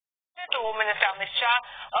to Home Minister Amit Shah,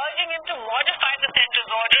 urging him to modify the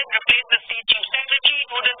centre's order and replace the state chief secretary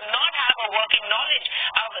who does not have a working knowledge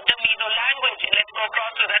of the Mizo language. Let's go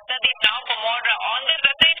across to Ratnadeep now for more on this.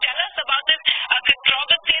 Ratnadeep, tell us about this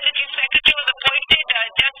controversy. The chief secretary was appointed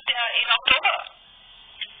just in October.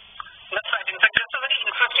 That's right. In fact, it's a very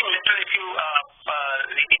interesting letter if you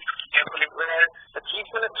read it carefully, where the chief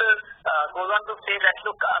minister goes on to say that,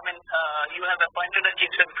 look, you have appointed a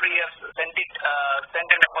chief secretary, you have sent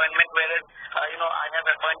an appointment, whereas, I have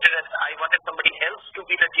appointed, I wanted somebody else to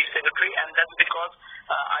be the chief secretary, and that's because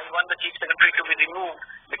I want the chief secretary to be removed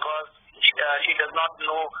because she does not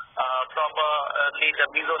know properly the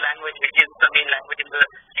Mizo language, which is the main language in the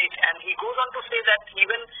state. And he goes on to say that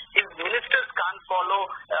even his ministers can't follow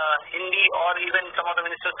Hindi, or even some of the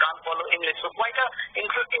ministers can't follow English. So quite an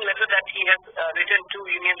interesting letter that he has written to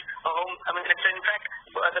Union Home Minister. In fact,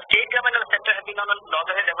 the state government and the centre have been on a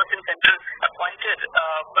loggerhead ever since centre appointed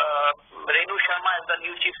Renu Sharma as the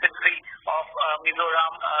new chief secretary of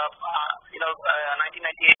Mizoram, 1998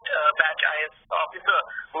 batch IS officer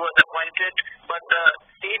who was appointed. But the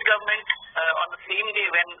state government on the same day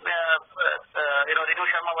when Renu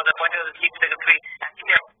Sharma was appointed as the chief secretary,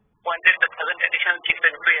 actually appointed the present additional chief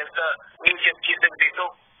secretary as the new chief secretary. So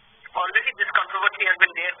already this controversy has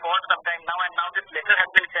been there for some time now, and now this letter has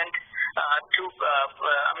been sent to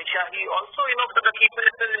Amit Shah. He also, the chief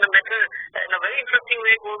minister in the letter, in a very interesting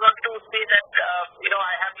way, goes on to say that,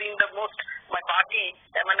 I have been my party,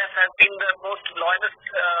 MNF, has been the most loyalist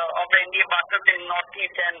of the NDA partners in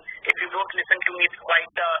Northeast, and if you don't listen to me, it's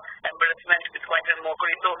quite embarrassment, it's quite a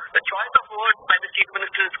mockery. So the choice of words by the chief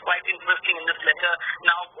minister is quite interesting in this letter.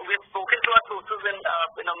 Now, we've spoken to our sources in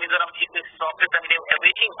Mizoram chief minister's office, and they're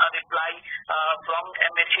awaiting a reply from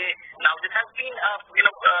MHA. Now, this has been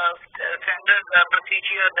standard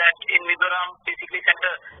procedure that in Mizoram, basically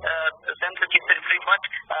center sends the chief secretary,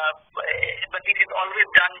 but it is always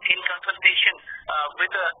done in consultation with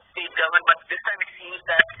the state government. But this time it seems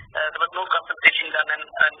that there was no consultation done, and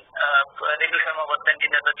Renu Sharma was sent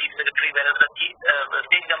in as the chief secretary, whereas the